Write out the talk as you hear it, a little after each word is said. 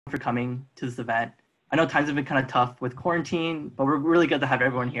for coming to this event. I know times have been kind of tough with quarantine, but we're really good to have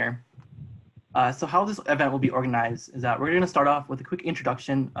everyone here. So how this event will be organized is that we're going to start off with a quick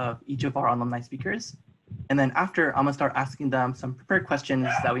introduction of each of our alumni speakers. And then after, I'm going to start asking them some prepared questions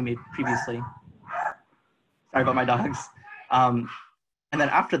that we made previously. Sorry about my dogs. And then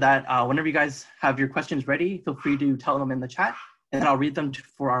after that, whenever you guys have your questions ready, feel free to tell them in the chat, and then I'll read them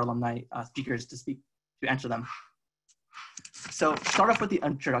for our alumni speakers to answer them. So start off with the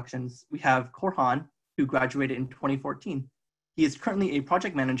introductions. We have Korhan, who graduated in 2014. He is currently a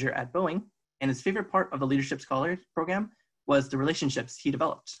project manager at Boeing, and his favorite part of the Leadership Scholar program was the relationships he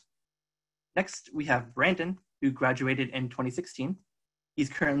developed. Next, we have Brandon, who graduated in 2016. He's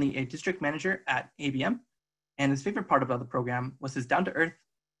currently a district manager at ABM, and his favorite part of the program was his down-to-earth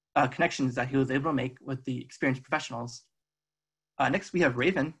connections that he was able to make with the experienced professionals. Next, we have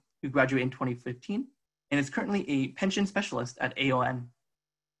Raven, who graduated in 2015, and is currently a pension specialist at AON.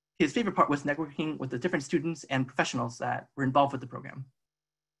 His favorite part was networking with the different students and professionals that were involved with the program.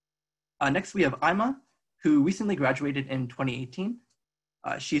 Next, we have Ima, who recently graduated in 2018.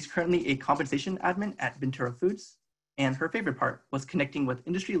 She's currently a compensation admin at Ventura Foods, and her favorite part was connecting with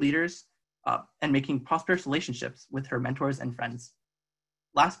industry leaders and making prosperous relationships with her mentors and friends.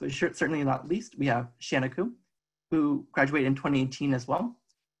 Last but certainly not least, we have Shanaku, who graduated in 2018 as well,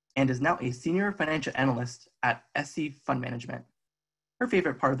 and is now a senior financial analyst at SC Fund Management. Her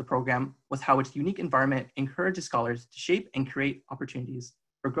favorite part of the program was how its unique environment encourages scholars to shape and create opportunities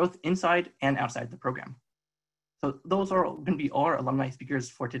for growth inside and outside the program. So those are going to be all our alumni speakers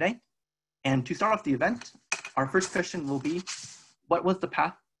for today. And to start off the event, our first question will be, what was the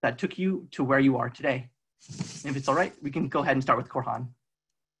path that took you to where you are today? If it's all right, we can go ahead and start with Korhan.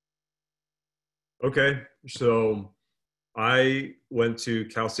 Okay, so I went to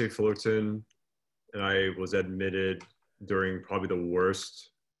Cal State Fullerton, and I was admitted during probably the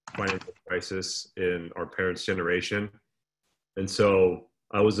worst financial crisis in our parents' generation. And so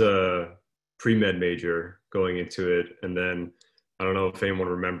I was a pre-med major going into it. And then I don't know if anyone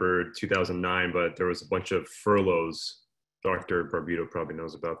remembered 2009, but there was a bunch of furloughs. Dr. Barbuto probably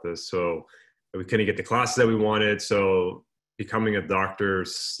knows about this. So we couldn't get the classes that we wanted. So becoming a doctor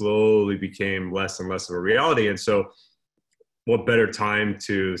slowly became less and less of a reality. And so what better time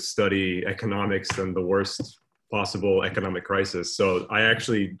to study economics than the worst possible economic crisis? So I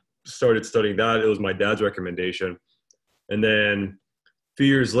actually started studying that. It was my dad's recommendation. And then a few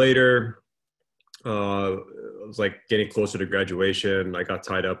years later, it was like getting closer to graduation. I got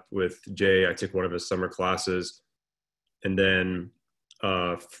tied up with Jay. I took one of his summer classes. And then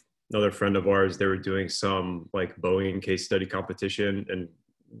another friend of ours, they were doing some like Boeing case study competition, and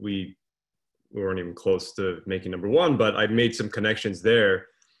we weren't even close to making number one, but I made some connections there.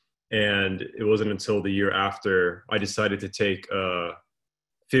 And it wasn't until the year after I decided to take a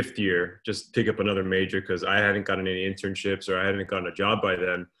fifth year, just pick up another major, because I hadn't gotten any internships or I hadn't gotten a job by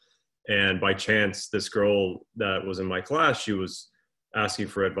then. And by chance, this girl that was in my class, she was asking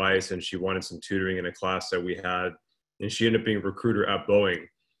for advice and she wanted some tutoring in a class that we had. And she ended up being a recruiter at Boeing.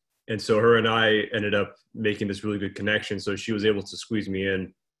 And so her and I ended up making this really good connection. So she was able to squeeze me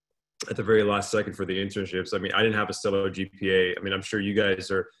in at the very last second for the internships. I mean, I didn't have a stellar GPA. I mean, I'm sure you guys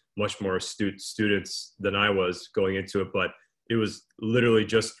are much more astute students than I was going into it, but it was literally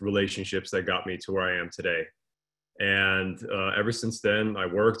just relationships that got me to where I am today. And ever since then, I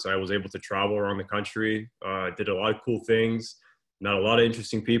worked. I was able to travel around the country. Did a lot of cool things, met a lot of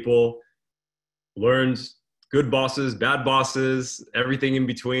interesting people, learned good bosses, bad bosses, everything in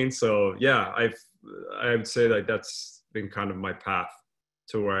between. So yeah, I would say that that's been kind of my path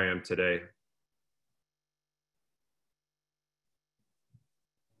to where I am today.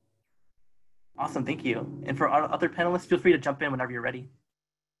 Awesome, thank you. And for our other panelists, feel free to jump in whenever you're ready.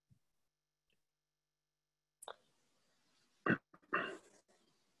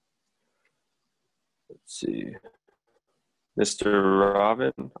 Let's see. Mr.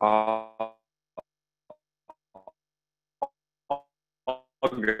 Robin, I'll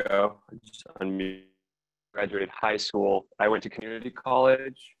go. I just unmute. Graduated high school. I went to community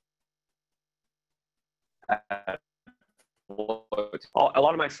college. A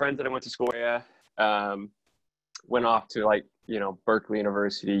lot of my friends that I went to school with went off to, like, you know, Berkeley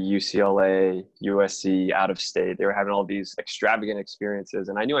University, UCLA, USC, out of state. They were having all these extravagant experiences,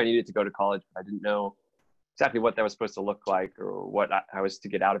 and I knew I needed to go to college, but I didn't know exactly what that was supposed to look like or what I was to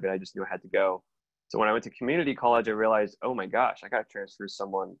get out of it. I just knew I had to go. So when I went to community college, I realized, oh my gosh, I got to transfer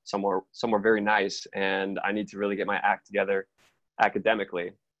somewhere very nice, and I need to really get my act together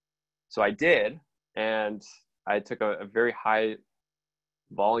academically. So I did, and I took a very high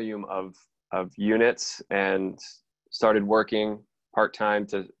volume of units and started working part-time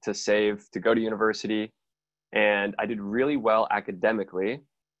to save to go to university. And I did really well academically,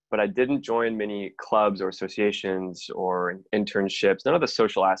 but I didn't join many clubs or associations or internships, none of the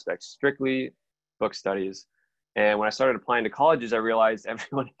social aspects, strictly book studies. And when I started applying to colleges, I realized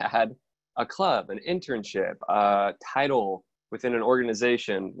everyone had a club, an internship, a title within an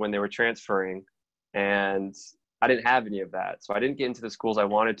organization when they were transferring. And I didn't have any of that. So I didn't get into the schools I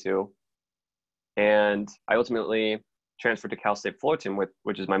wanted to. And I ultimately transferred to Cal State Fullerton,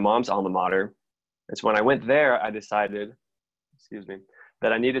 which is my mom's alma mater. And so when I went there, I decided,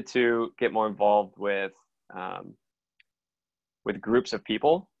 that I needed to get more involved with groups of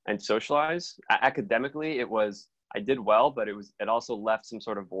people and socialize. Academically, I did well, but it also left some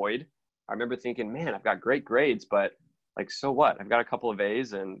sort of void. I remember thinking, man, I've got great grades, but like, so what? I've got a couple of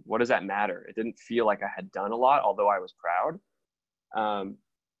A's, and what does that matter? It didn't feel like I had done a lot, although I was proud.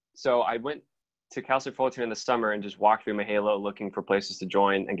 So I went to Cal State Fullerton in the summer and just walked through Mahalo looking for places to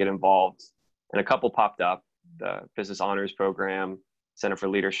join and get involved. And a couple popped up: the Business Honors Program, Center for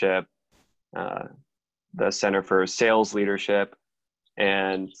Leadership, the Center for Sales Leadership.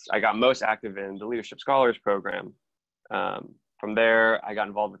 And I got most active in the Leadership Scholars Program. From there, I got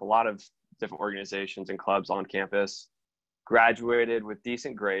involved with a lot of different organizations and clubs on campus, graduated with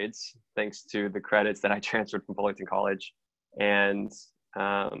decent grades, thanks to the credits that I transferred from Fullerton College, and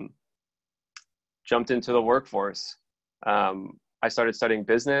jumped into the workforce. I started studying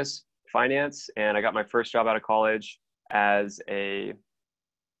business, finance, and I got my first job out of college as a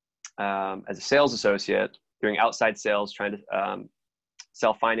sales associate, doing outside sales, trying to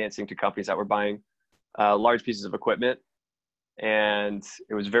sell financing to companies that were buying large pieces of equipment. And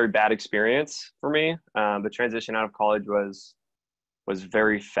it was a very bad experience for me. The transition out of college was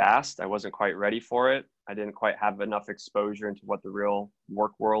very fast. I wasn't quite ready for it. I didn't quite have enough exposure into what the real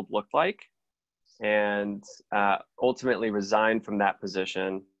work world looked like, and ultimately resigned from that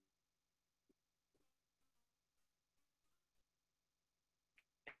position.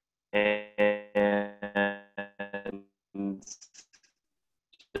 And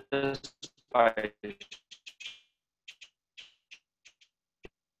just by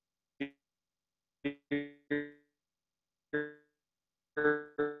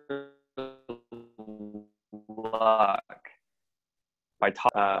luck, I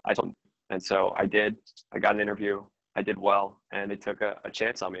told them. And so I did. I got an interview. I did well, and they took a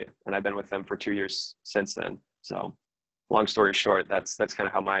chance on me. And I've been with them for 2 years since then. So long story short, that's kind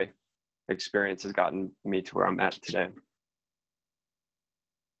of how my experience has gotten me to where I'm at today.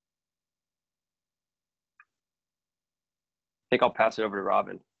 I think I'll pass it over to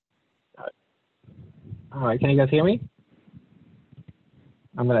Robin. All right, can you guys hear me?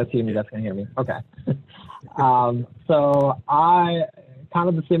 I'm gonna assume you guys can hear me. Okay. So I kind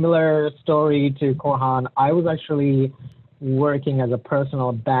of a similar story to Korhan. I was actually working as a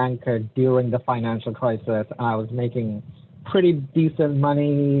personal banker during the financial crisis. I was making pretty decent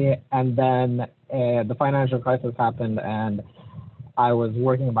money, and then the financial crisis happened, and I was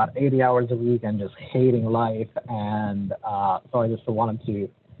working about 80 hours a week and just hating life. And so I just wanted to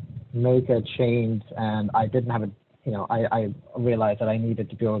make a change, and I didn't have I realized that I needed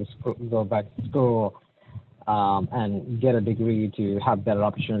to go back to school and get a degree to have better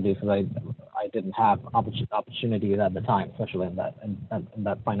opportunities, because I didn't have opportunities at the time, especially in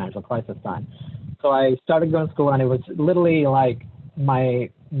that financial crisis time. So I started going to school, and it was literally like my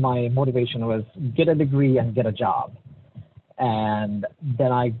motivation was get a degree and get a job. And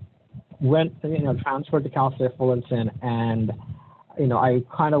then I went, transferred to Cal State Fullerton, and I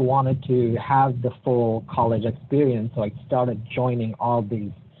kind of wanted to have the full college experience, so I started joining all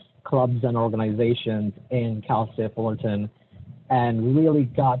these clubs and organizations in Cal State Fullerton, and really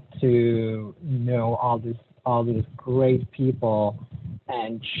got to know all these great people,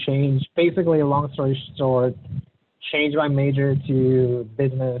 and changed, basically, a long story short, changed my major to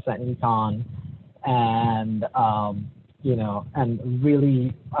business and econ, and and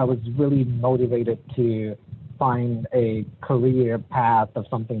really, I was really motivated to find a career path of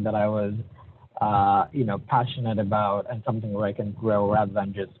something that I was, passionate about, and something where I can grow rather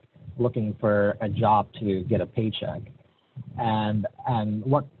than just looking for a job to get a paycheck. And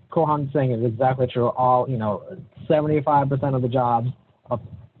what Kohan's saying is exactly true. 75% of the jobs,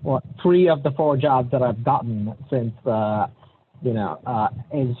 3 of the 4 jobs that I've gotten since,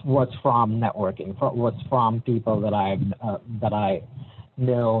 is what's from networking, what's from people that I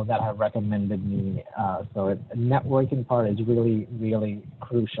know that have recommended me. So the networking part is really, really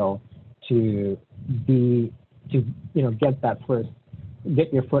crucial to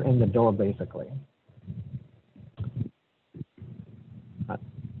get your foot in the door, basically.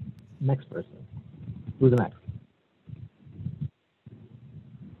 Next person. Who's the next?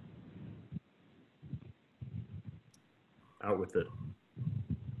 out with it.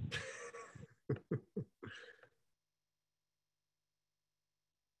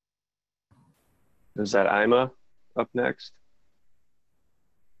 Is that Ima up next?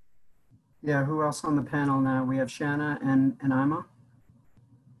 Yeah, who else on the panel now? We have Shanna and Ima.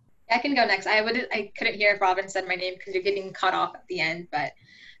 I can go next. I couldn't hear if Robin said my name because you're getting cut off at the end, but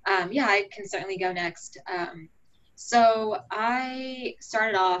yeah, I can certainly go next. So I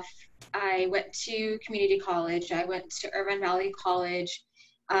started off, I went to community college. I went to Irvine Valley College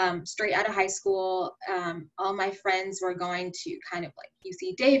straight out of high school. All my friends were going to kind of like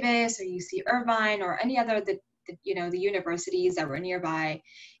UC Davis or UC Irvine or any other the universities that were nearby.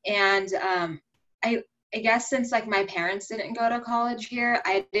 And I guess since like my parents didn't go to college here,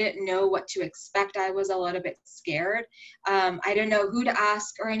 I didn't know what to expect. I was a little bit scared. I didn't know who to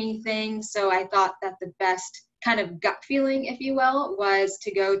ask or anything. So I thought that the best kind of gut feeling, if you will, was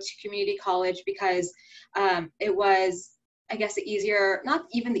to go to community college because it was, I guess, the easier, not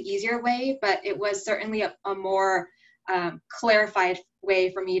even the easier way, but it was certainly a more clarified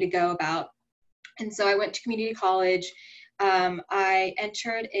way for me to go about. And so I went to community college. I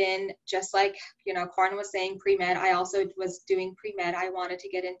entered in, just like, Corin was saying, pre-med. I also was doing pre-med. I wanted to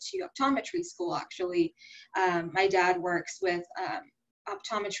get into optometry school, actually. My dad works with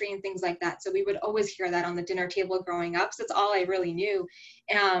optometry and things like that. So we would always hear that on the dinner table growing up. So that's all I really knew.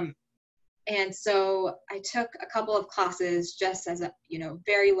 And so I took a couple of classes just as a,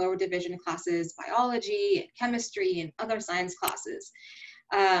 very low division classes, biology and chemistry and other science classes.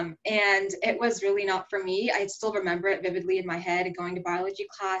 And it was really not for me. I still remember it vividly in my head, going to biology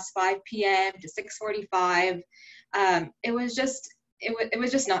class 5 p.m. to 6:45. It was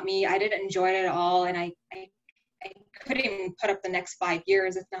just not me. I didn't enjoy it at all. And I couldn't even put up the next 5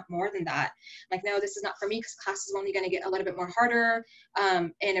 years, if not more than that. Like, no, this is not for me because class is only going to get a little bit more harder.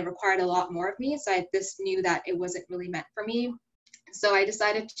 And it required a lot more of me. So I just knew that it wasn't really meant for me. So I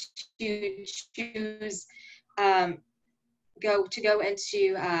decided to choose go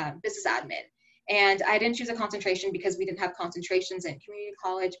into business admin. And I didn't choose a concentration because we didn't have concentrations in community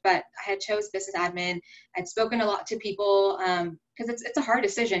college, but I had chose business admin. I'd spoken a lot to people because it's a hard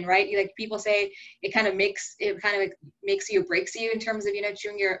decision, right? Like people say, it kind of makes you or breaks you in terms of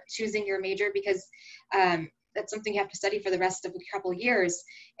choosing your major because that's something you have to study for the rest of a couple of years.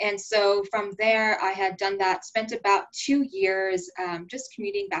 And so from there, I had done that, spent about 2 years just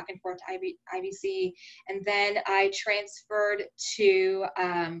commuting back and forth to IVC. And then I transferred to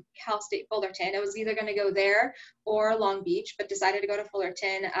Cal State Fullerton. I was either going to go there or Long Beach, but decided to go to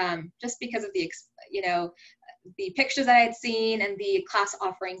Fullerton just because of the pictures that I had seen and the class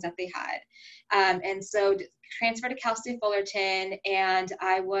offerings that they had. And so transferred to Cal State Fullerton, and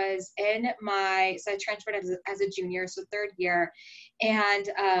I transferred as a junior, so 3rd year. And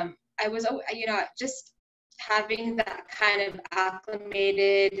I was, just having that kind of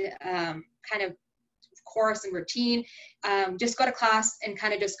acclimated kind of course and routine, just go to class and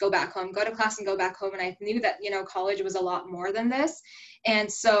kind of just go back home, go to class and go back home. And I knew that, college was a lot more than this.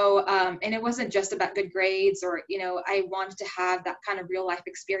 And so, and it wasn't just about good grades or, I wanted to have that kind of real life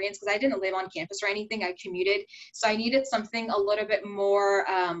experience because I didn't live on campus or anything. I commuted. So I needed something a little bit more,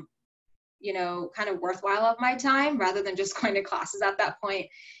 kind of worthwhile of my time rather than just going to classes at that point.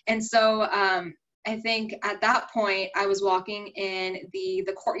 And so, I think at that point I was walking in the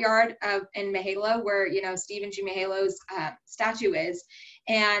courtyard in Mahalo where, Stephen G. Mahalo's statue is.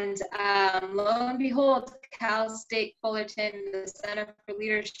 And lo and behold, Cal State Fullerton, the Center for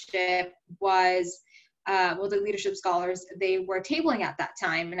Leadership was, the Leadership Scholars, they were tabling at that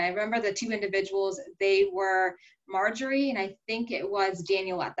time. And I remember the 2 individuals, they were Marjorie and I think it was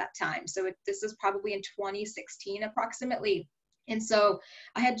Daniel at that time. So this was probably in 2016 approximately. And so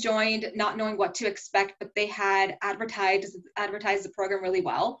I had joined not knowing what to expect, but they had advertised the program really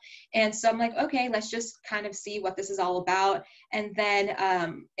well. And so I'm like, okay, let's just kind of see what this is all about. And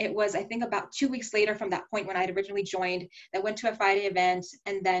then it was, I think about 2 weeks later from that point when I had originally joined, I went to a Friday event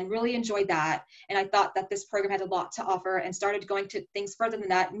and then really enjoyed that. And I thought that this program had a lot to offer and started going to things further than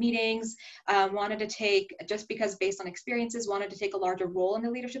that, meetings, wanted to take, just because based on experiences, wanted to take a larger role in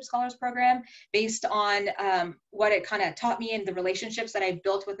the Leadership Scholars program based on what it kind of taught me and the relationships that I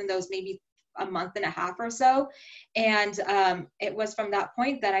built within those maybe a month and a half or so. And it was from that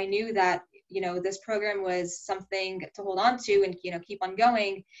point that I knew that, this program was something to hold on to and, keep on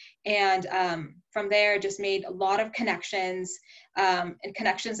going. And from there, just made a lot of connections and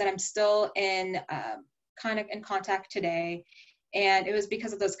connections that I'm still in kind of in contact today. And it was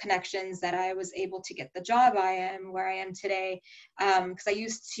because of those connections that I was able to get the job where I am today. Because I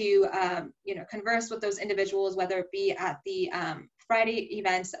used to, converse with those individuals, whether it be at the Friday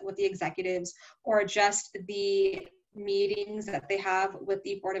events with the executives or just the meetings that they have with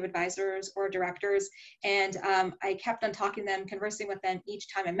the board of advisors or directors. And I kept on talking to them, conversing with them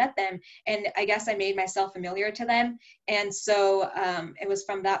each time I met them. And I guess I made myself familiar to them. And so it was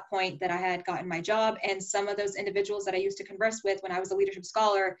from that point that I had gotten my job. And some of those individuals that I used to converse with when I was a leadership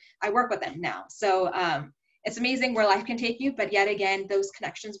scholar, I work with them now. So it's amazing where life can take you, but yet again, those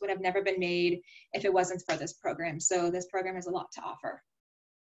connections would have never been made if it wasn't for this program. So this program has a lot to offer.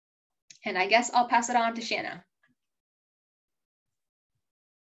 And I guess I'll pass it on to Shanna.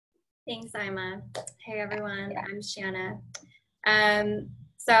 Thanks, Ima. Hey, everyone. I'm Shanna.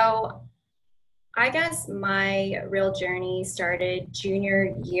 So I guess my real journey started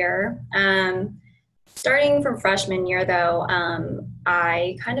junior year. Starting from freshman year, though,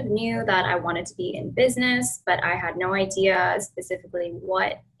 I kind of knew that I wanted to be in business, but I had no idea specifically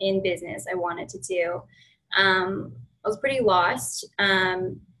what in business I wanted to do. I was pretty lost.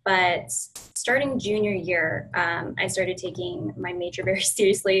 But starting junior year, I started taking my major very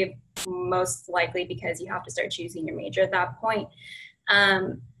seriously, most likely because you have to start choosing your major at that point.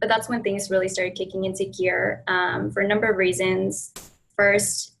 But that's when things really started kicking into gear for a number of reasons.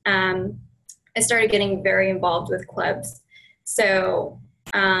 First, I started getting very involved with clubs. So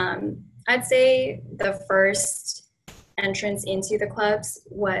I'd say the first entrance into the clubs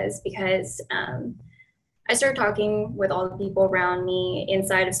was because I started talking with all the people around me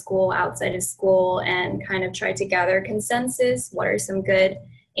inside of school, outside of school, and kind of tried to gather consensus. What are some good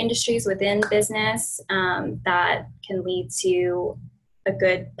industries within business that can lead to a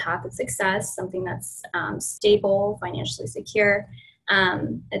good path of success, something that's stable, financially secure,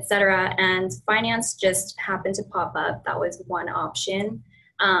 etc. And finance just happened to pop up. That was one option.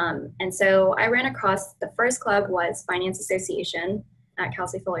 And so I ran across, the first club was Finance Association at Cal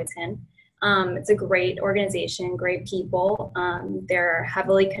State Fullerton. It's a great organization, great people. They're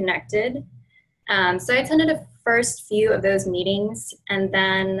heavily connected. So I attended the first few of those meetings and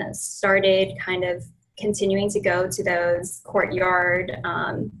then started kind of continuing to go to those courtyard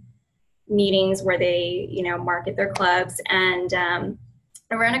meetings where they, market their clubs. And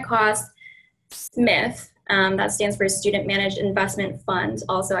I ran across SMIF, that stands for Student Managed Investment Fund,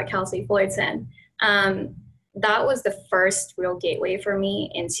 also at Cal State Fullerton. That was the first real gateway for me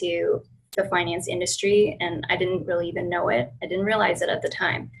into the finance industry, and I didn't really even know it. I didn't realize it at the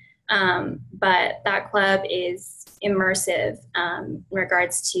time. But that club is immersive in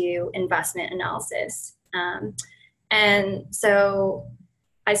regards to investment analysis. And so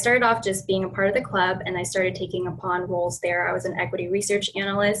I started off just being a part of the club, and I started taking upon roles there. I was an equity research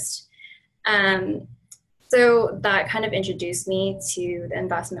analyst. So that kind of introduced me to the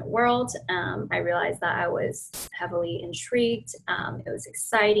investment world. I realized that I was heavily intrigued. It was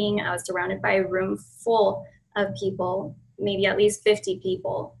exciting. I was surrounded by a room full of people, maybe at least 50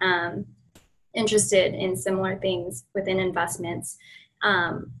 people, interested in similar things within investments.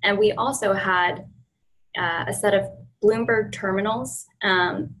 And we also had a set of Bloomberg terminals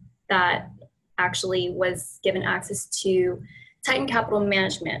that actually was given access to Titan Capital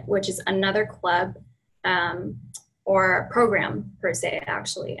Management, which is another club or program per se,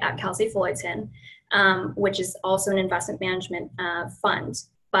 actually, at Cal State Fullerton, which is also an investment management fund,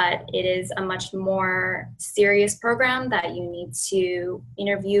 but it is a much more serious program that you need to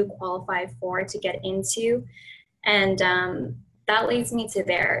interview, qualify for to get into. And that leads me to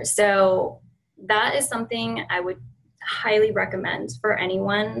there. So that is something I would highly recommend for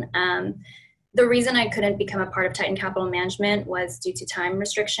anyone. The reason I couldn't become a part of Titan Capital Management was due to time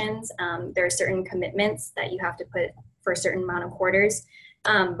restrictions. There are certain commitments that you have to put for a certain amount of quarters.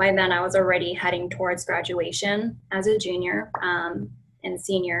 By then I was already heading towards graduation as a junior and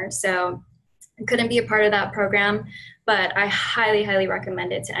senior. So I couldn't be a part of that program, but I highly, highly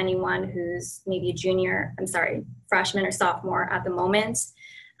recommend it to anyone who's maybe a freshman or sophomore at the moment.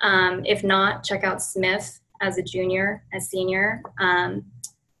 If not, check out SMIF as a junior, as senior.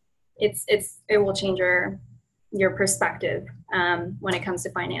 It will change your perspective when it comes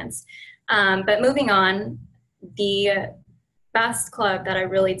to finance. But moving on, the best club that I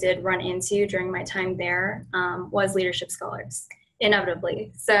really did run into during my time there was Leadership Scholars,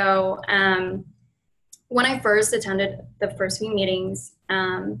 inevitably. So when I first attended the first few meetings,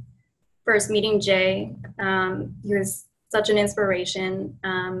 first meeting Jay, he was such an inspiration.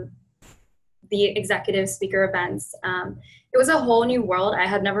 The executive speaker events, it was a whole new world. I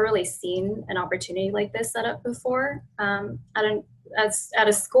had never really seen an opportunity like this set up before at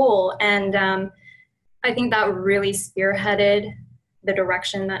a school. And I think that really spearheaded the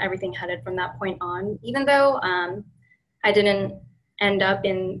direction that everything headed from that point on. Even though I didn't end up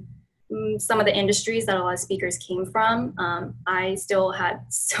in some of the industries that a lot of speakers came from, I still had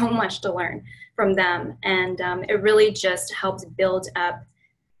so much to learn from them. And it really just helped build up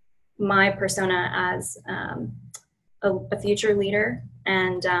my persona as a future leader.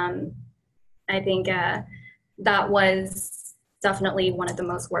 And I think that was definitely one of the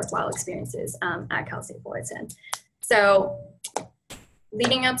most worthwhile experiences at Cal State Fullerton. So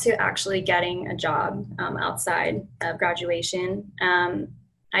leading up to actually getting a job outside of graduation,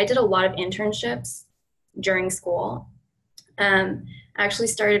 I did a lot of internships during school. I actually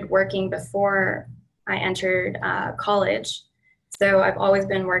started working before I entered college. So I've always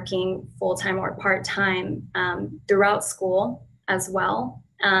been working full-time or part-time throughout school as well.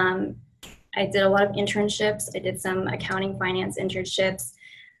 I did a lot of internships. I did some accounting finance internships.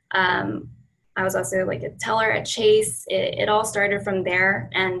 I was also like a teller at Chase. It all started from there.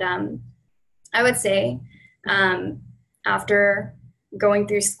 And I would say after going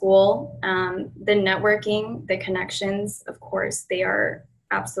through school, the networking, the connections, of course, they are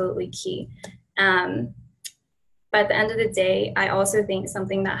absolutely key. But at the end of the day, I also think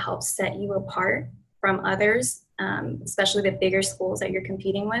something that helps set you apart from others, especially the bigger schools that you're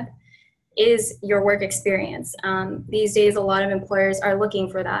competing with, is your work experience. These days, a lot of employers are looking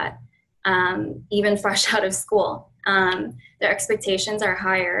for that, even fresh out of school. Their expectations are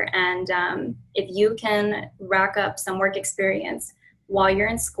higher. And if you can rack up some work experience while you're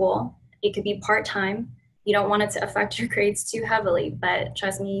in school, it could be part-time. You don't want it to affect your grades too heavily, but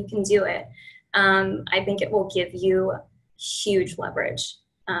trust me, you can do it. I think it will give you huge leverage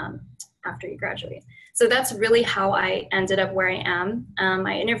after you graduate. So that's really how I ended up where I am.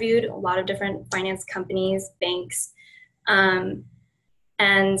 I interviewed a lot of different finance companies, banks, and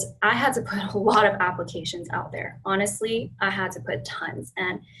I had to put a lot of applications out there. Honestly, I had to put tons,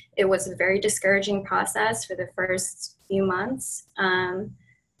 and it was a very discouraging process for the first few months.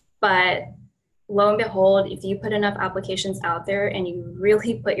 But lo and behold, if you put enough applications out there and you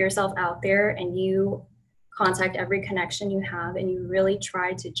really put yourself out there and you contact every connection you have and you really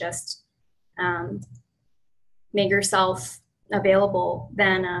try to just make yourself available,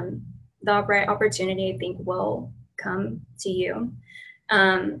 then the right opportunity, I think, will come to you.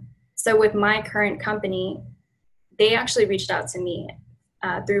 So with my current company, they actually reached out to me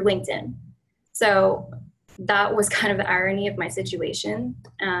through LinkedIn. So that was kind of the irony of my situation.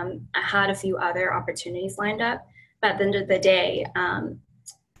 I had a few other opportunities lined up, but at the end of the day,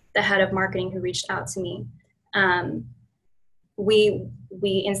 the head of marketing who reached out to me,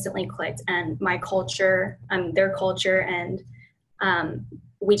 we instantly clicked, and my culture, their culture, and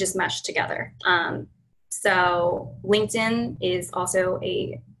we just meshed together. So LinkedIn is also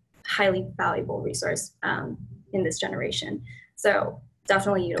a highly valuable resource in this generation. So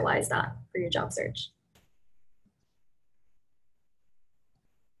definitely utilize that for your job search.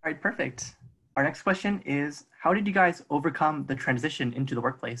 All right, perfect. Our next question is, how did you guys overcome the transition into the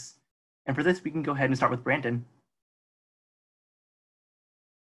workplace? And for this, we can go ahead and start with Brandon.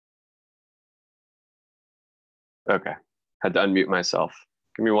 Okay, had to unmute myself.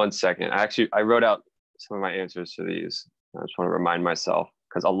 Give me 1 second. I wrote out some of my answers to these. I just want to remind myself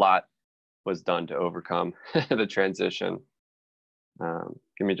because a lot was done to overcome the transition.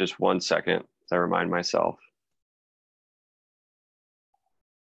 Give me just 1 second as I remind myself.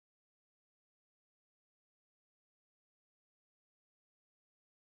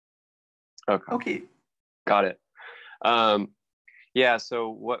 Okay. Got it. Yeah,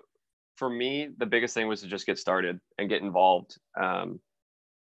 so for me, the biggest thing was to just get started and get involved.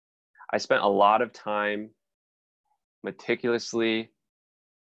 I spent a lot of time meticulously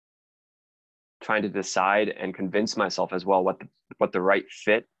trying to decide and convince myself as well what the right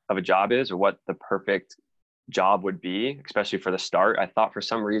fit of a job is, or what the perfect job would be, especially for the start. I thought for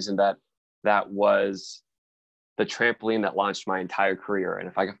some reason that was the trampoline that launched my entire career. And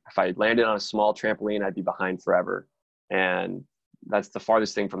if I landed on a small trampoline, I'd be behind forever. And that's the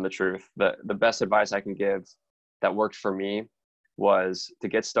farthest thing from the truth. The best advice I can give that worked for me was to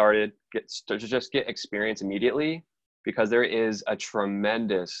get started, just get experience immediately, because there is a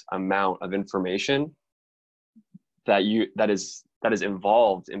tremendous amount of information that is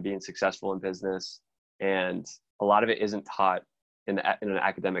involved in being successful in business, and a lot of it isn't taught in an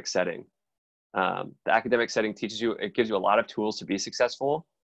academic setting. The academic setting gives you a lot of tools to be successful,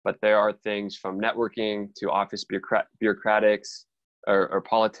 but there are things from networking to office bureaucratics or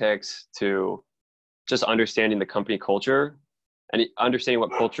politics to just understanding the company culture and understanding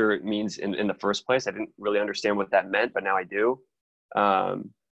what culture means in the first place. I didn't really understand what that meant, but now I do.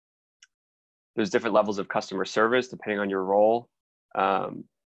 There's different levels of customer service depending on your role.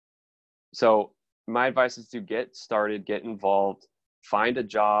 So my advice is to get started, get involved, find a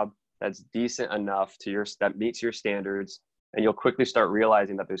job that's decent enough that meets your standards, and you'll quickly start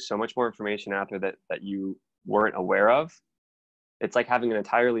realizing that there's so much more information out there that you weren't aware of. It's like having an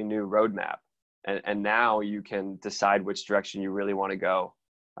entirely new roadmap, and now you can decide which direction you really want to go,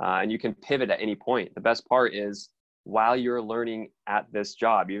 and you can pivot at any point. The best part is, while you're learning at this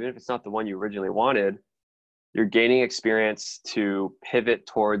job, even if it's not the one you originally wanted, you're gaining experience to pivot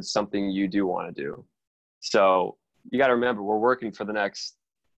towards something you do want to do. So you got to remember, we're working for the next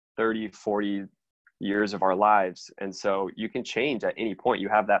 30, 40 years of our lives. And so you can change at any point. You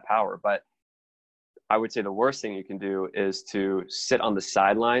have that power. But I would say the worst thing you can do is to sit on the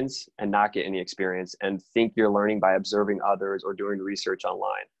sidelines and not get any experience and think you're learning by observing others or doing research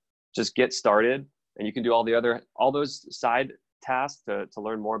online. Just get started, and you can do all those side tasks to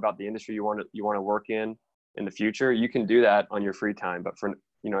learn more about the industry you want to work in the future. You can do that on your free time. But for,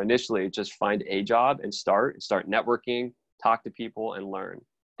 initially just find a job and start networking, talk to people, and learn.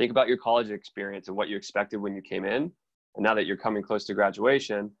 Think about your college experience and what you expected when you came in. And now that you're coming close to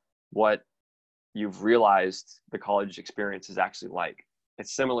graduation, what you've realized the college experience is actually like.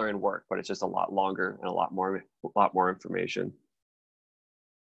 It's similar in work, but it's just a lot longer and a lot more information.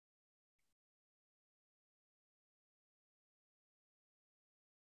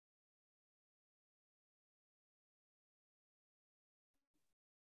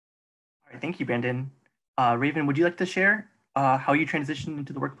 All right, thank you, Brandon. Raven, would you like to share how you transitioned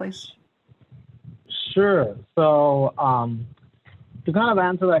into the workplace? Sure. So to kind of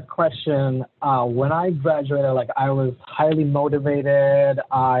answer that question, when I graduated, like I was highly motivated.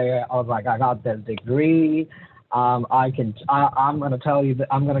 I was like, I got this degree. I'm going to tell you that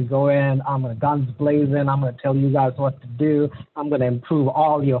I'm going to go in, I'm going to guns blazing. I'm going to tell you guys what to do. I'm going to improve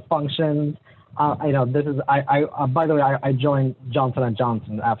all your functions. This is, by the way, I joined Johnson &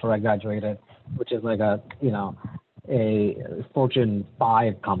 Johnson after I graduated, which is like a Fortune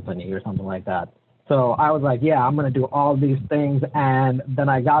 5 company or something like that. So I was like, yeah, I'm going to do all these things. And then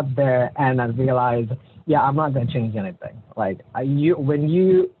I got there and I realized, yeah, I'm not going to change anything. Like I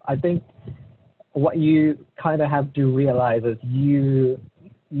think what you kind of have to realize is you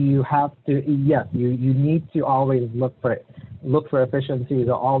have to, yes, you need to always look for efficiencies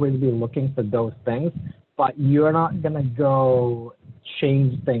or always be looking for those things, but you're not going to go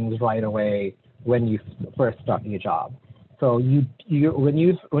change things right away when you first start your job. So when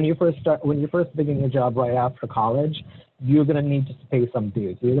you first begin your job right after college, you're going to need to pay some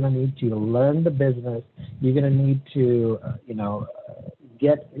dues. You're going to need to learn the business. You're going to need to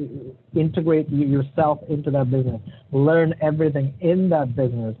integrate yourself into that business, learn everything in that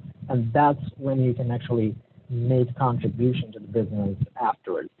business, and that's when you can actually make contribution to the business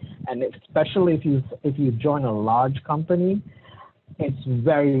afterwards. And especially if you join a large company, it's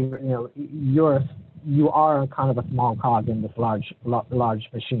very, you are kind of a small cog in this large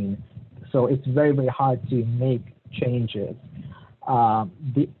machine. So it's very, very hard to make changes.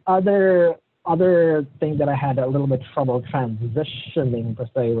 The other thing that I had a little bit trouble transitioning per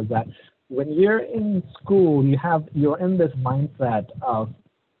se was that when you're in school, you're in this mindset of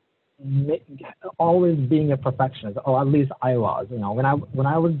always being a perfectionist, or at least I was. When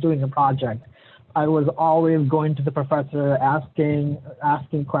I was doing a project, I was always going to the professor, asking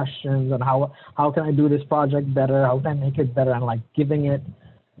questions on how can I do this project better, how can I make it better, and like giving it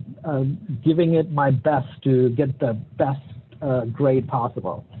my best to get the best grade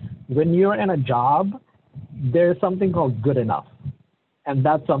possible. When you're in a job, there's something called good enough, and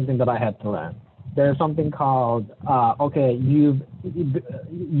that's something that I had to learn. There's something called you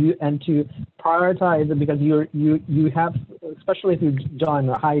and to prioritize it, because you have, especially if you join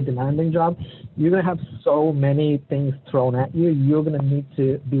a high demanding job, you're gonna have so many things thrown at you. You're gonna need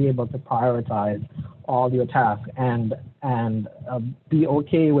to be able to prioritize all your tasks and be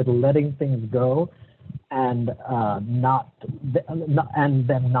okay with letting things go and them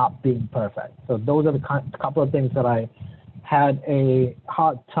not being perfect. So those are the couple of things that I had a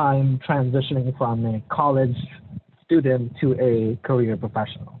hard time transitioning from a college student to a career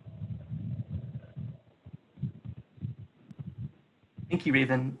professional. Thank you,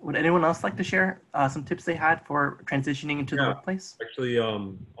 Raven. Would anyone else like to share some tips they had for transitioning into the workplace? Actually,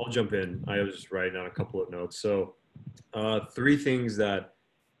 I'll jump in. I was just writing down a couple of notes. So 3 things that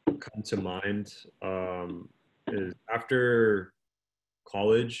come to mind is after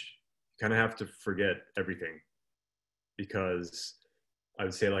college, you kind of have to forget everything, because I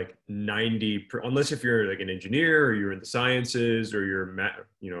would say like 90, unless if you're like an engineer or you're in the sciences or you're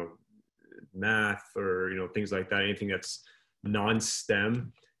math or things like that, anything that's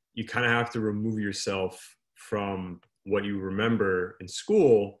non-STEM, you kind of have to remove yourself from what you remember in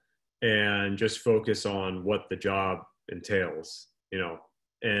school and just focus on what the job entails.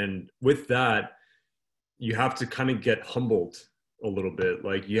 And with that, you have to kind of get humbled a little bit.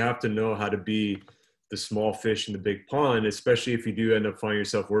 Like, you have to know how to be the small fish in the big pond, especially if you do end up finding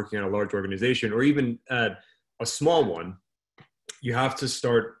yourself working at a large organization or even at a small one. You have to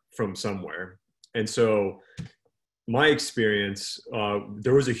start from somewhere. And so my experience,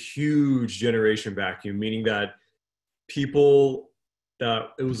 there was a huge generation vacuum, meaning that it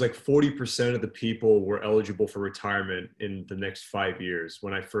was like 40% of the people were eligible for retirement in the next 5 years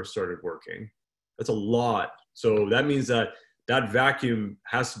when I first started working. That's a lot. So that means that vacuum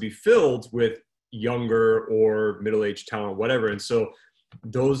has to be filled with younger or middle-aged talent, whatever. And so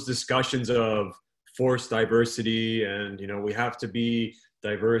those discussions of forced diversity and, we have to be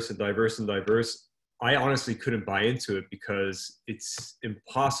diverse and diverse and diverse, I honestly couldn't buy into it, because it's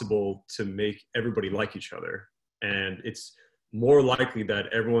impossible to make everybody like each other. And it's more likely that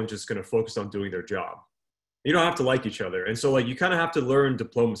everyone's just going to focus on doing their job. You don't have to like each other. And so, like, you kind of have to learn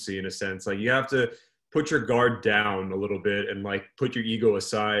diplomacy in a sense. Like, you have to put your guard down a little bit and, like, put your ego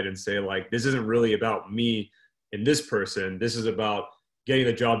aside and say, like, this isn't really about me and this person. This is about getting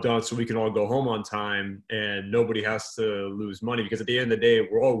the job done so we can all go home on time and nobody has to lose money. Because at the end of the day,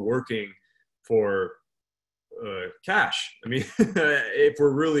 we're all working for cash. I mean, if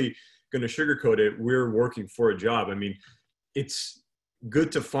we're really going to sugarcoat it, we're working for a job. I mean, it's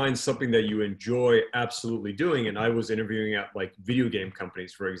good to find something that you enjoy absolutely doing. And I was interviewing at, like, video game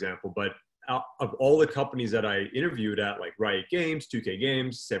companies, for example, but out of all the companies that I interviewed at, like Riot Games, 2K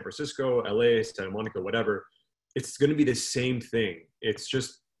Games, San Francisco, LA, Santa Monica, whatever, it's going to be the same thing. It's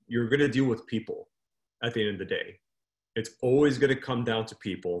just, you're going to deal with people at the end of the day. It's always going to come down to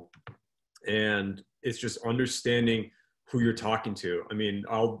people. And it's just understanding who you're talking to. I mean,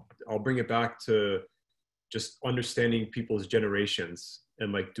 I'll bring it back to just understanding people's generations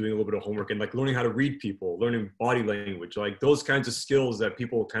and, like, doing a little bit of homework and, like, learning how to read people, learning body language, like those kinds of skills that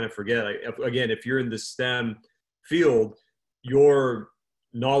people kind of forget. Like, again, if you're in the STEM field, your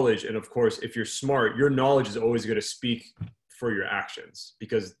knowledge, and of course, if you're smart, your knowledge is always going to speak for your actions,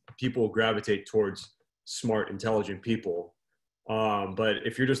 because people gravitate towards smart, intelligent people. But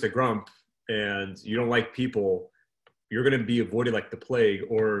if you're just a grump and you don't like people, you're going to be avoided like the plague,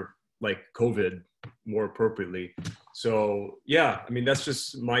 or like COVID more appropriately. So yeah, I mean, that's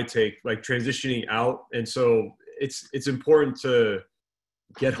just my take, like, transitioning out. And so it's important to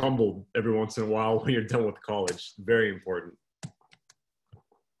get humbled every once in a while when you're done with college. Very important.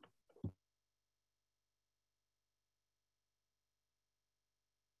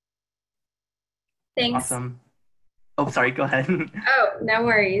 Thanks. Awesome. Oh, sorry, go ahead. Oh, no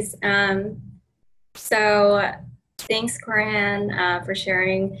worries. So thanks, Korhan, for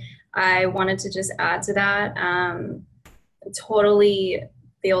sharing. I wanted to just add to that. Totally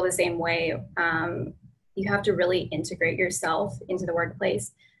feel the same way. You have to really integrate yourself into the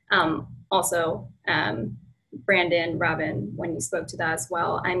workplace. Also, Brandon, Robin, when you spoke to that as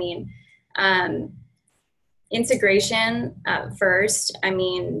well, I mean, integration first, I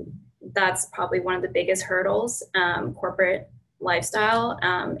mean, that's probably one of the biggest hurdles. Corporate lifestyle,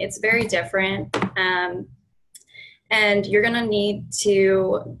 it's very different. And you're gonna need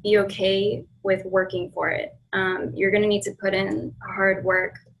to be okay with working for it. You're gonna need to put in hard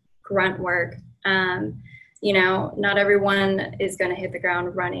work, grunt work. Not everyone is gonna hit the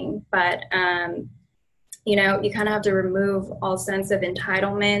ground running, but you kind of have to remove all sense of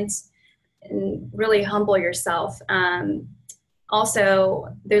entitlement and really humble yourself. Also,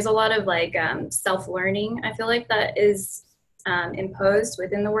 there's a lot of self-learning, I feel like, that is imposed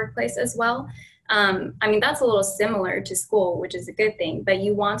within the workplace as well. I mean, that's a little similar to school, which is a good thing, but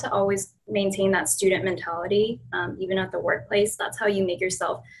you want to always maintain that student mentality, even at the workplace. That's how you make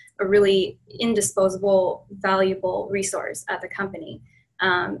yourself a really indisposable, valuable resource at the company.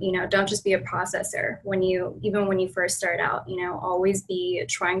 Don't just be a processor even when you first start out, always be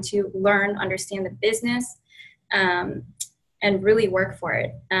trying to learn, understand the business, and really work for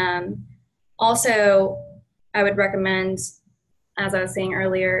it. Also, I would recommend, as I was saying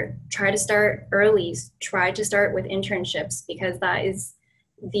earlier, try to start early. Try to start with internships, because that is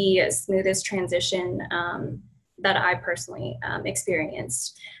the smoothest transition that I personally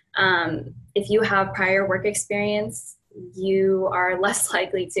experienced. If you have prior work experience, you are less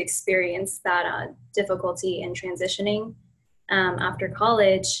likely to experience that difficulty in transitioning after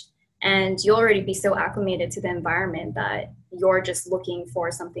college, and you'll already be so acclimated to the environment that you're just looking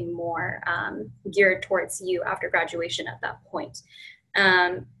for something more geared towards you after graduation at that point.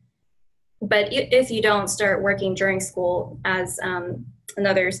 But if you don't start working during school, as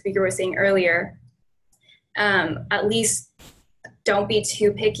another speaker was saying earlier, at least don't be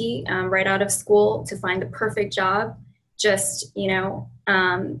too picky right out of school to find the perfect job. just,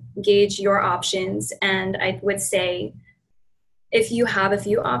 gauge your options. And I would say, if you have a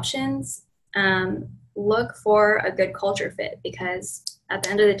few options, look for a good culture fit, because at the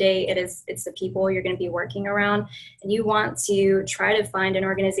end of the day, it's the people you're going to be working around, and you want to try to find an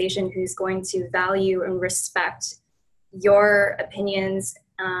organization who's going to value and respect your opinions,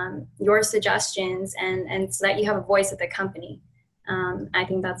 your suggestions, and so that you have a voice at the company. I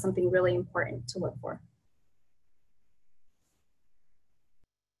think that's something really important to look for.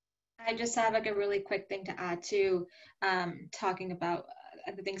 I just have like a really quick thing to add to talking about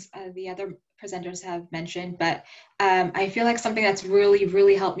the things the other presenters have mentioned, but I feel like something that's really,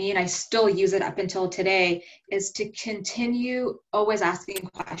 really helped me, and I still use it up until today, is to continue always asking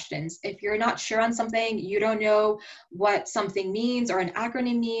questions. If you're not sure on something, you don't know what something means or an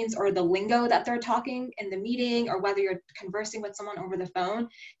acronym means or the lingo that they're talking in the meeting, or whether you're conversing with someone over the phone,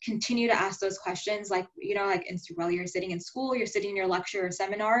 continue to ask those questions. Like, while you're sitting in school, you're sitting in your lecture or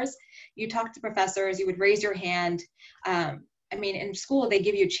seminars, you talk to professors, you would raise your hand. In school, they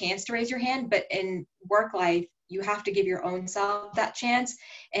give you a chance to raise your hand, but in work life, you have to give your own self that chance.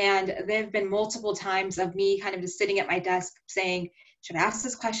 And there have been multiple times of me kind of just sitting at my desk saying, should I ask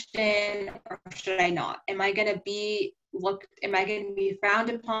this question or should I not? Am I going to be frowned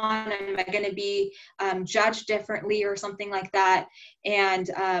upon? Am I going to be judged differently or something like that? And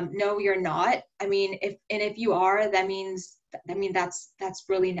no, you're not. If you are, that's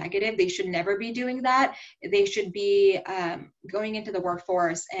really negative. They should never be doing that. They should be going into the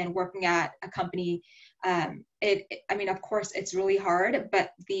workforce and working at a company. Of course, it's really hard,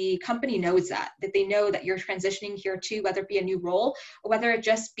 but the company knows that they know that you're transitioning here too, whether it be a new role or whether it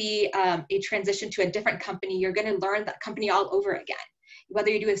just be a transition to a different company. You're going to learn that company all over again. Whether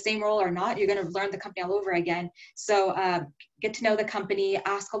you do the same role or not, you're going to learn the company all over again. So get to know the company,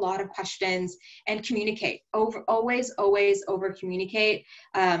 ask a lot of questions, and communicate. Always over communicate.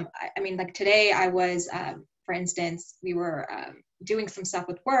 Like today I was, for instance, we were doing some stuff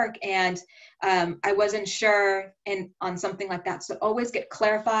with work, and I wasn't sure on something like that. So always get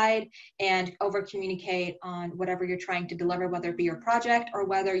clarified and over communicate on whatever you're trying to deliver, whether it be your project or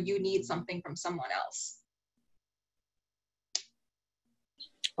whether you need something from someone else.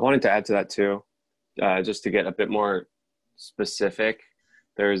 I wanted to add to that too, just to get a bit more specific.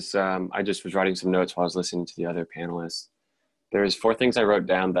 I just was writing some notes while I was listening to the other panelists. There's 4 things I wrote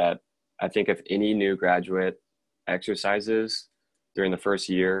down that I think if any new graduate exercises during the first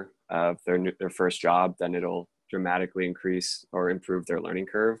year of their first job, then it'll dramatically increase or improve their learning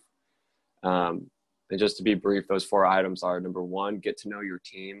curve. And just to be brief, those 4 items are: number 1, get to know your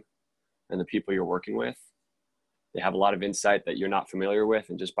team and the people you're working with. They have a lot of insight that you're not familiar with,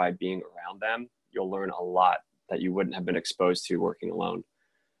 and just by being around them, you'll learn a lot that you wouldn't have been exposed to working alone.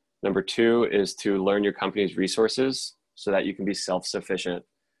 Number 2 is to learn your company's resources so that you can be self-sufficient.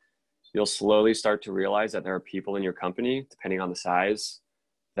 You'll slowly start to realize that there are people in your company, depending on the size,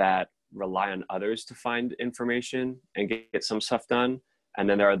 that rely on others to find information and get some stuff done. And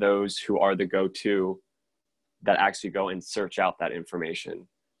then there are those who are the go-to that actually go and search out that information.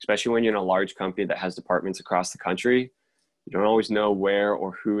 Especially when you're in a large company that has departments across the country, you don't always know where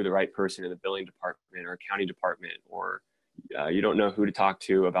or who the right person in the billing department or accounting department, or you don't know who to talk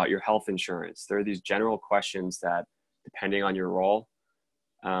to about your health insurance. There are these general questions that, depending on your role,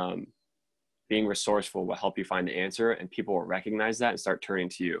 being resourceful will help you find the answer, and people will recognize that and start turning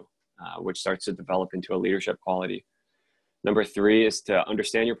to you, which starts to develop into a leadership quality. Number 3 is to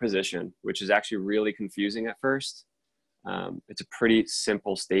understand your position, which is actually really confusing at first. It's a pretty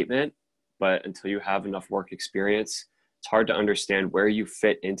simple statement, but until you have enough work experience, it's hard to understand where you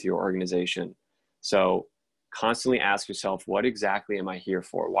fit into your organization. So constantly ask yourself, what exactly am I here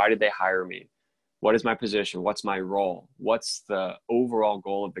for? Why did they hire me? What is my position? What's my role? What's the overall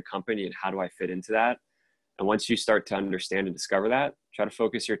goal of the company, and how do I fit into that? And once you start to understand and discover that, try to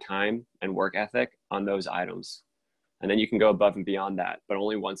focus your time and work ethic on those items. And then you can go above and beyond that, but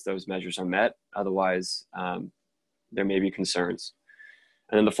only once those measures are met. Otherwise, there may be concerns.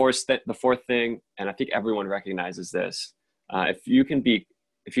 And then the fourth thing, and I think everyone recognizes this, if you can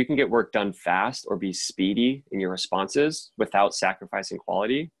get work done fast or be speedy in your responses without sacrificing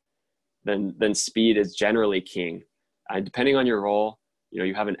quality, then speed is generally king. Depending on your role,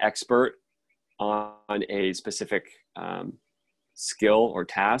 you have an expert on a specific skill or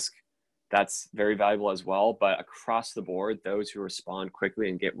task. That's very valuable as well. But across the board, those who respond quickly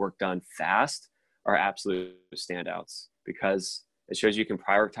and get work done fast are absolute standouts, because it shows you can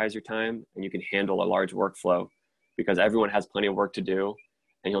prioritize your time and you can handle a large workflow, because everyone has plenty of work to do.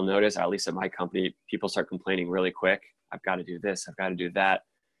 And you'll notice, at least at my company, people start complaining really quick. I've got to do this, I've got to do that.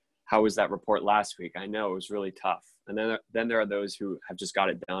 how was that report last week? I know it was really tough. And then there are those who have just got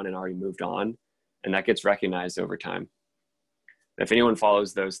it done and already moved on, and that gets recognized over time. If anyone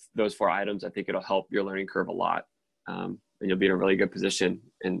follows those 4 items, I think it'll help your learning curve a lot. And you'll be in a really good position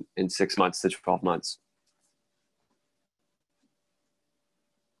in 6 months to 12 months.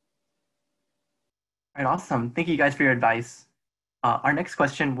 All right, awesome. Thank you guys for your advice. Our next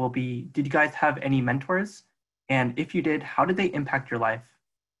question will be, did you guys have any mentors? And if you did, how did they impact your life?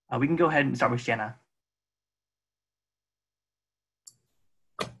 We can go ahead and start with Shanna.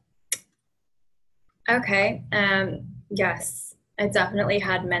 Okay. Yes, I definitely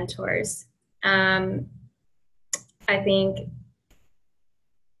had mentors. I think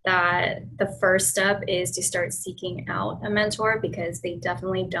that the first step is to start seeking out a mentor, because they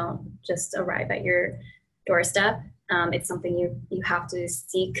definitely don't just arrive at your doorstep. It's something you have to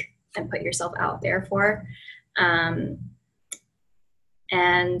seek and put yourself out there for.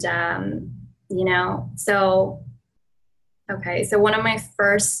 You know, so one of my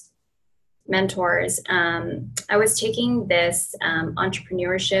first mentors, I was taking this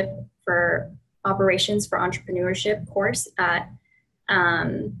entrepreneurship for operations for entrepreneurship course at,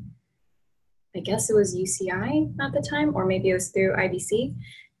 I guess it was UCI at the time, or maybe it was through IBC.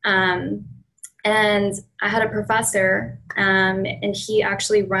 And I had a professor, and he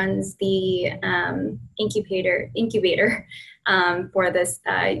actually runs the incubator for this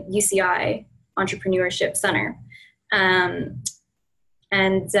UCI Entrepreneurship Center.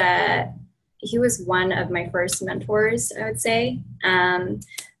 He was one of my first mentors, I would say.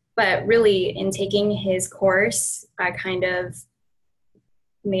 But really, in taking his course, I kind of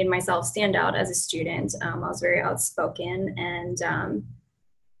made myself stand out as a student. I was very outspoken and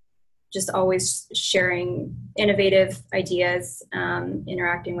just always sharing innovative ideas,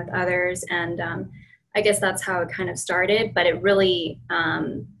 interacting with others. And I guess that's how it kind of started. But it really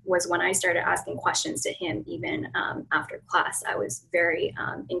was when I started asking questions to him, even after class. I was very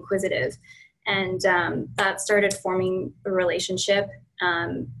inquisitive. And that started forming a relationship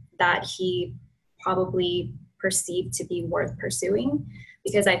that he probably perceived to be worth pursuing.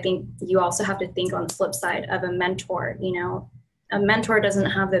 Because I think you also have to think on the flip side of a mentor. You know, a mentor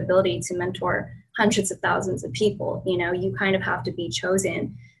doesn't have the ability to mentor hundreds of thousands of people. You know, you kind of have to be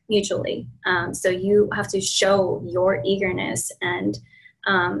chosen mutually. So you have to show your eagerness and,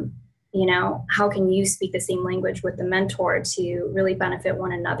 you know, how can you speak the same language with the mentor to really benefit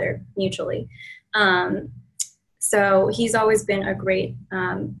one another mutually. So he's always been a great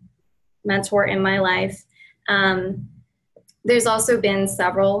mentor in my life. There's also been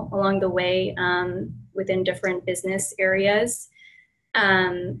several along the way within different business areas.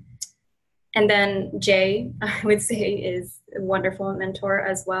 And then Jay, I would say, is a wonderful mentor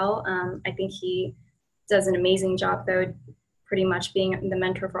as well. I think he does an amazing job, though, pretty much being the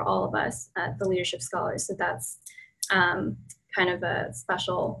mentor for all of us at the Leadership Scholars. So that's kind of a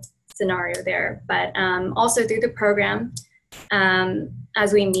special scenario there. But also through the program,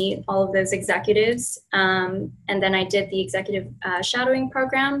 as we meet all of those executives, and then I did the executive shadowing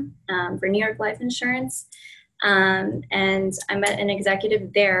program for New York Life Insurance. And I met an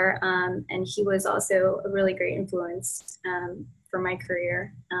executive there, and he was also a really great influence for my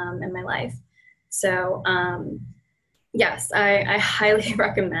career and my life. So yes, I highly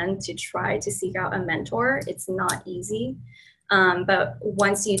recommend to try to seek out a mentor. It's not easy, but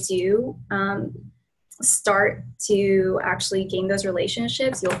once you do start to actually gain those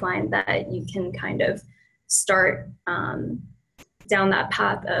relationships, you'll find that you can kind of start down that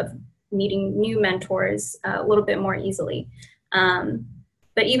path of meeting new mentors a little bit more easily.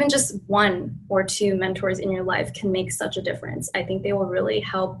 But even just 1 or 2 mentors in your life can make such a difference. I think they will really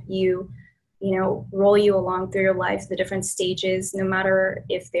help you, you know, roll you along through your life, the different stages, no matter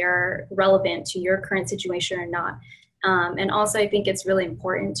if they're relevant to your current situation or not. And also, I think it's really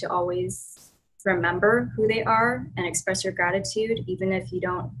important to always remember who they are and express your gratitude, even if you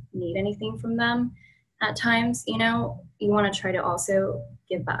don't need anything from them at times. You know, you want to try to also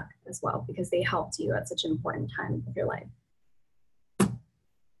give back as well, because they helped you at such an important time of your life.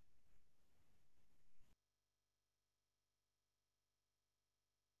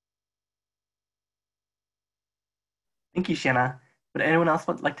 Thank you, Shanna. Would anyone else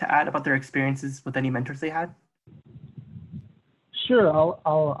like to add about their experiences with any mentors they had? Sure,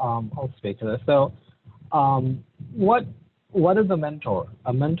 I'll speak to this. So, what is a mentor?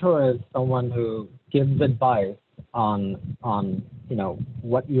 A mentor is someone who gives advice on you know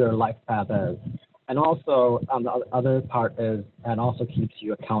what your life path is, and also on the other part is, and also keeps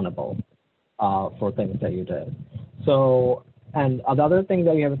you accountable for things that you did. So, and the other thing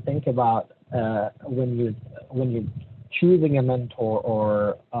that you have to think about when you choosing a mentor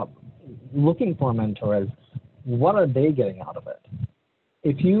or looking for a mentor is, what are they getting out of it?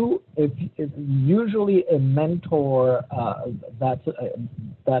 If usually a mentor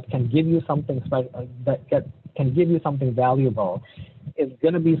that can give you something can give you something valuable is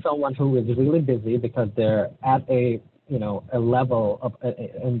going to be someone who is really busy because they're at a level of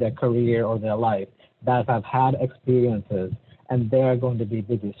in their career or their life that have had experiences, and they're going to be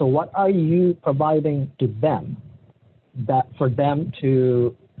busy. So what are you providing to them that for them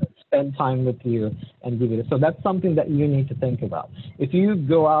to spend time with you and give you? So that's something that you need to think about. If you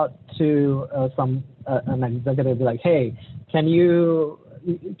go out to an executive, be like, hey, can I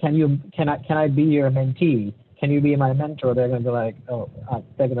be your mentee? Can you be my mentor? They're going to be like, oh,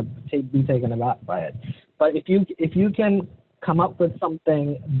 they're going to be taken aback by it. But if you can come up with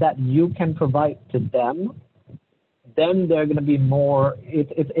something that you can provide to them, then they're going to be more.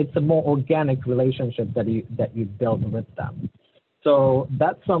 It's a more organic relationship that you build with them. So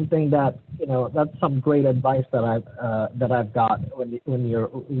that's something that that's some great advice that I've got when you're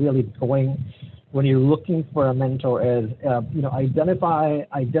really when you're looking for a mentor is identify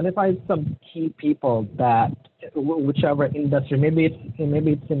some key people that whichever industry, maybe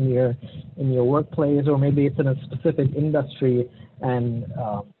it's in your workplace, or maybe it's in a specific industry. And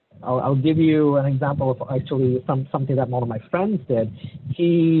I'll give you an example of actually something that one of my friends did.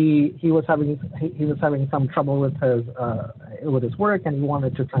 He was having some trouble with his work, and he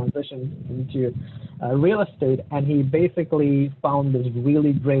wanted to transition into real estate. And he basically found this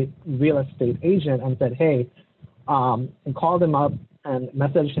really great real estate agent and said, hey, and called him up and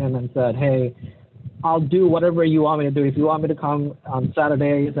messaged him and said, hey, I'll do whatever you want me to do. If you want me to come on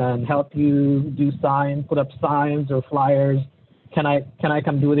Saturdays and help you do signs, put up signs or flyers, can I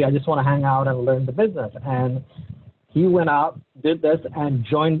come do with you? I just want to hang out and learn the business. And he went out, did this, and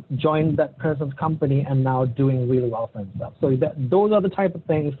joined that person's company, and now doing really well for himself. So those are the type of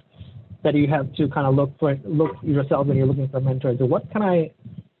things that you have to kind of look yourself when you're looking for a mentor. So what can I,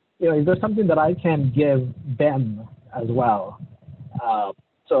 is there something that I can give them as well?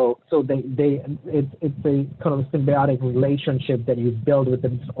 So it's a kind of symbiotic relationship that you build with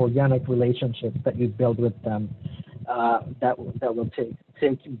them, organic relationship that you build with them. That will take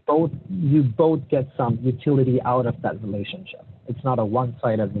you both get some utility out of that relationship. It's not a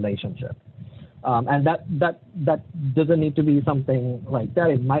one-sided relationship, and that doesn't need to be something like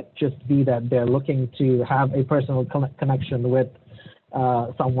that. It might just be that they're looking to have a personal connection with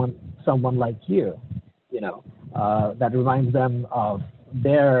someone like you, that reminds them of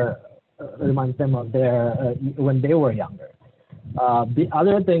their when they were younger. The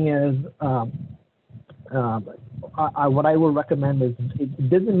other thing is. What I would recommend is it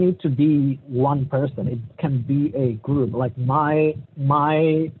doesn't need to be one person. It can be a group. Like my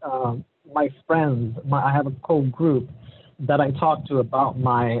friends, I have a core group that I talk to about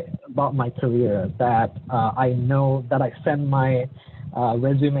my career, that I know that I send my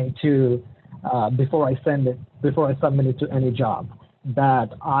resume to before I submit it to any job.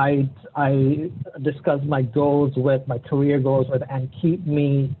 That I discuss my goals with, my career goals with, and keep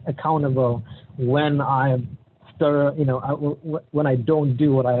me accountable when when I don't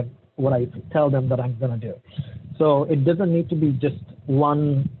do what I tell them that I'm going to do. So it doesn't need to be just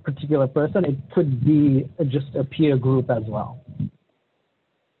one particular person. It could be just a peer group as well.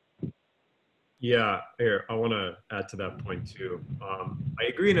 Yeah, here, I want to add to that point too. I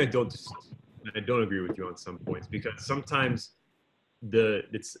agree and I don't agree with you on some points, because sometimes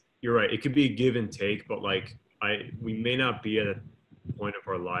you're right, it could be a give and take, but we may not be at a point of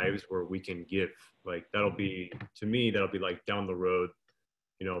our lives where we can give. That'll be like down the road,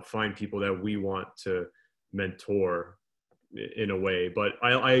 find people that we want to mentor in a way. But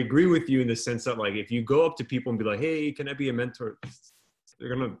I agree with you in the sense that if you go up to people and be like, hey, can I be a mentor? They're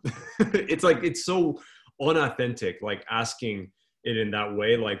gonna it's so unauthentic, asking it in that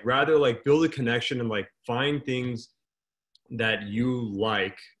way. Rather build a connection and find things that you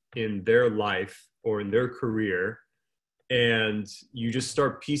like in their life or in their career, and you just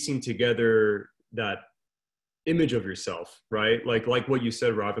start piecing together that image of yourself, right? Like what you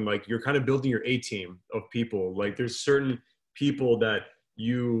said, Robin, you're kind of building your A-team of people. There's certain people that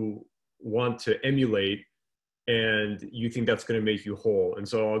you want to emulate, and you think that's going to make you whole. And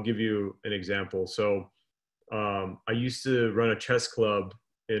so I'll give you an example. So I used to run a chess club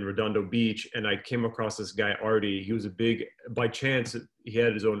in Redondo Beach, and I came across this guy, Artie. He was by chance, he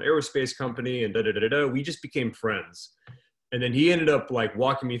had his own aerospace company, and we just became friends. And then he ended up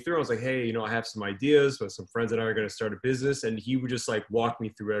walking me through. I was like, hey, I have some ideas with some friends that are going to start a business. And he would just walk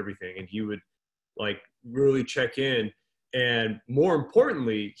me through everything. And he would really check in. And more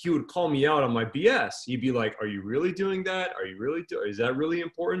importantly, he would call me out on my BS. He'd be like, are you really doing that? Are you really is that really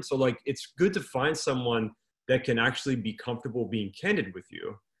important? So like, it's good to find someone that can actually be comfortable being candid with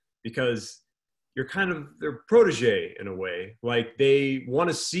you, because you're kind of their protege in a way. Like, they want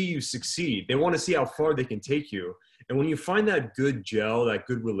to see you succeed. They want to see how far they can take you. And when you find that good gel, that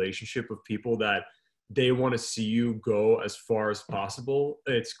good relationship of people that they want to see you go as far as possible,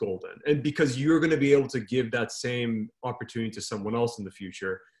 it's golden. And because you're going to be able to give that same opportunity to someone else in the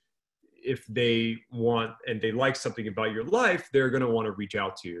future. If they want and they like something about your life, they're going to want to reach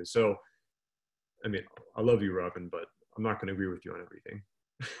out to you. So, I mean, I love you, Robin, but I'm not going to agree with you on everything.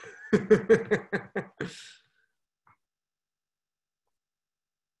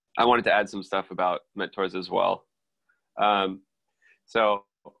 I wanted to add some stuff about mentors as well. So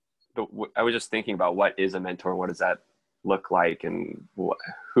I was just thinking about what is a mentor, what does that look like, and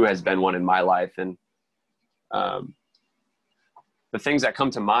who has been one in my life. And the things that come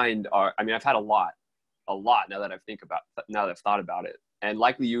to mind are, I mean, I've had a lot now that I've thought about it. And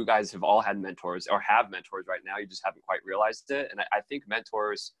likely you guys have all had mentors or have mentors right now. You just haven't quite realized it. And I think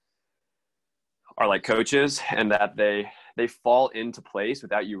mentors are like coaches, and that they fall into place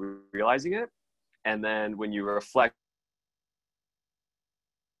without you realizing it. And then when you reflect,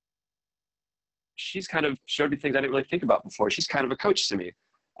 she's kind of showed me things I didn't really think about before. She's kind of a coach to me.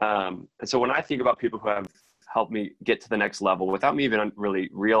 And so when I think about people who have helped me get to the next level without me even really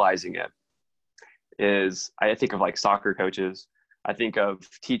realizing it, I think of like soccer coaches. I think of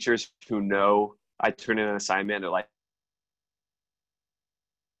teachers who know I turn in an assignment. They're like,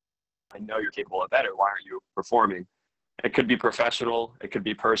 I know you're capable of better. Why aren't you performing? It could be professional. It could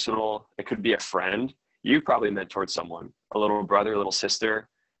be personal. It could be a friend. You probably mentored someone, a little brother, a little sister,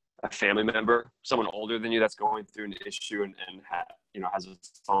 a family member, someone older than you that's going through an issue and has a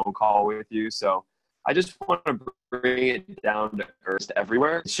phone call with you. So I just want to bring it down to earth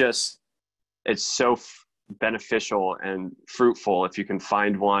everywhere. It's so beneficial and fruitful if you can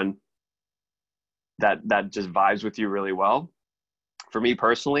find one that just vibes with you really well. For me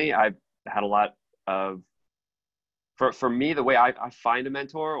personally, I've had a lot of, for me, the way I find a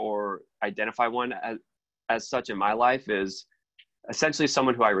mentor or identify one as such in my life is essentially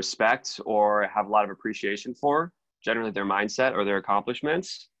someone who I respect or have a lot of appreciation for, generally their mindset or their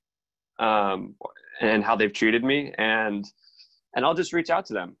accomplishments, and how they've treated me. And I'll just reach out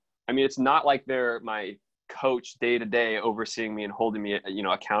to them. I mean, it's not like they're my coach day to day overseeing me and holding me,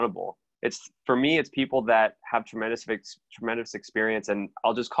 accountable. For me, it's people that have tremendous experience, and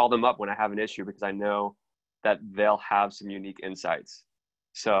I'll just call them up when I have an issue because I know that they'll have some unique insights.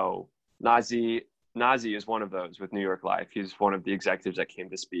 So Nazi is one of those with New York Life. He's one of the executives that came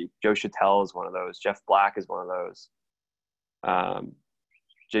to speak. Joe Chattel is one of those. Jeff Black is one of those.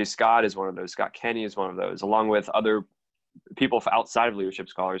 Jay Scott is one of those. Scott Kenny is one of those, along with other people outside of Leadership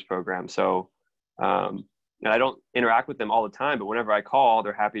Scholars Program. So, and I don't interact with them all the time, but whenever I call,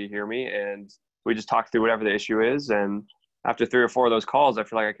 they're happy to hear me, and we just talk through whatever the issue is. And after 3 or 4 of those calls, I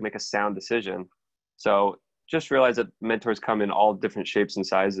feel like I can make a sound decision. So just realize that mentors come in all different shapes and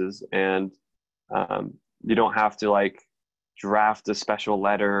sizes, and you don't have to like draft a special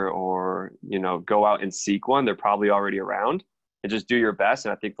letter or, go out and seek one. They're probably already around, and just do your best.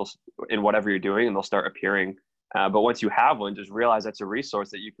 And I think in whatever you're doing, and they'll start appearing. But once you have one, just realize that's a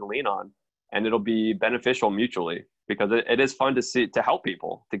resource that you can lean on, and it'll be beneficial mutually, because it is fun to help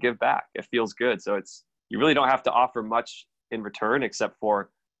people, to give back. It feels good. So you really don't have to offer much in return, except for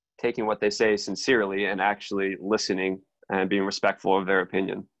taking what they say sincerely and actually listening and being respectful of their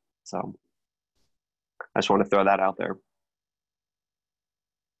opinion. So I just want to throw that out there.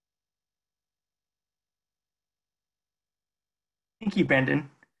 Thank you, Brandon.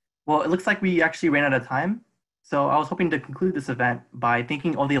 Well, it looks like we actually ran out of time. So I was hoping to conclude this event by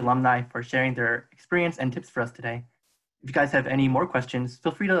thanking all the alumni for sharing their experience and tips for us today. If you guys have any more questions,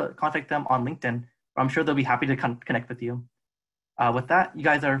 feel free to contact them on LinkedIn. I'm sure they'll be happy to connect with you. With that, you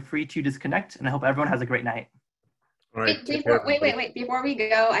guys are free to disconnect, and I hope everyone has a great night. All right. Wait. Before we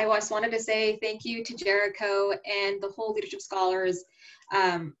go, I just wanted to say thank you to Jericho and the whole Leadership Scholars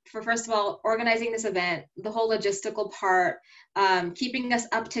for, first of all, organizing this event, the whole logistical part, keeping us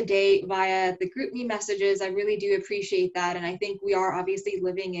up to date via the GroupMe messages. I really do appreciate that. And I think we are obviously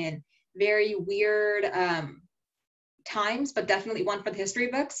living in very weird times, but definitely one for the history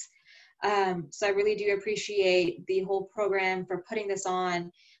books. So I really do appreciate the whole program for putting this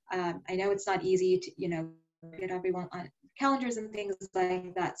on. I know it's not easy to, get everyone on calendars and things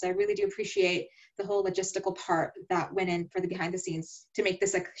like that. So I really do appreciate the whole logistical part that went in for the behind the scenes to make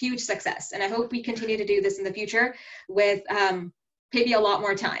this a huge success. And I hope we continue to do this in the future with maybe a lot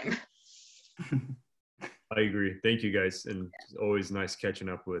more time. I agree. Thank you guys. And it's always nice catching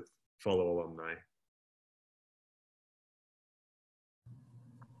up with fellow alumni.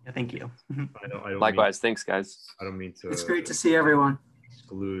 Yeah, thank you. I don't Likewise. Thanks, guys. I don't mean to It's great to see everyone.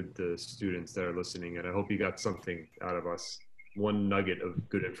 exclude the students that are listening, and I hope you got something out of us. One nugget of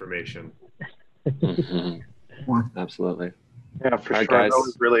good information. Absolutely. Yeah, for All sure. right, guys. That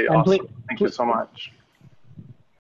was really And awesome. Thank you so much.